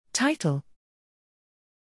Title: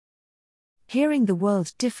 Hearing the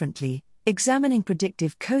World Differently, Examining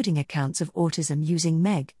Predictive Coding Accounts of Autism Using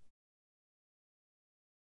MEG.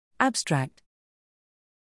 Abstract: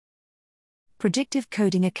 Predictive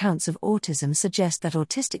coding accounts of autism suggest that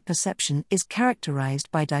autistic perception is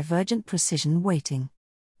characterized by divergent precision weighting.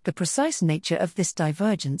 The precise nature of this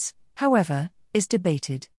divergence, however, is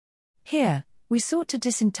debated. Here, we sought to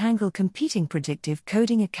disentangle competing predictive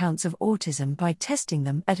coding accounts of autism by testing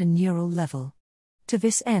them at a neural level. To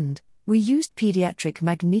this end, we used pediatric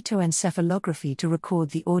magnetoencephalography to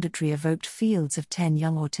record the auditory evoked fields of 10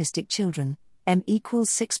 young autistic children, M equals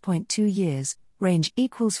 6.2 years, range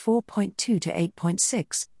equals 4.2 to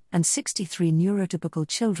 8.6, and 63 neurotypical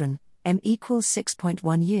children, M equals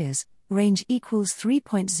 6.1 years, range equals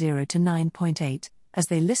 3.0 to 9.8, as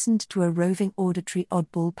they listened to a roving auditory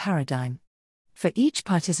oddball paradigm. For each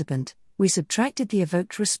participant, we subtracted the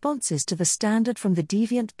evoked responses to the standard from the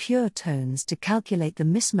deviant pure tones to calculate the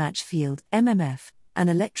mismatch field MMF, an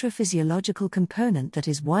electrophysiological component that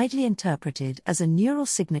is widely interpreted as a neural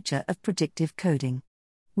signature of predictive coding.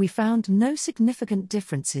 We found no significant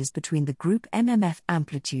differences between the group MMF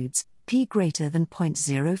amplitudes, p greater than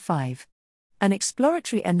 0.05. An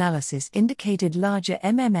exploratory analysis indicated larger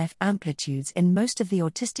MMF amplitudes in most of the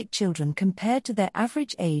autistic children compared to their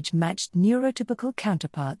average age-matched neurotypical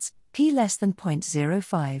counterparts, p less than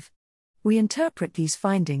 0.05. We interpret these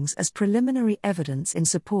findings as preliminary evidence in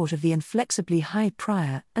support of the inflexibly high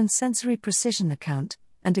prior and sensory precision account,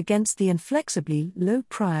 and against the inflexibly low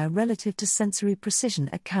prior relative to sensory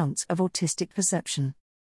precision accounts of autistic perception.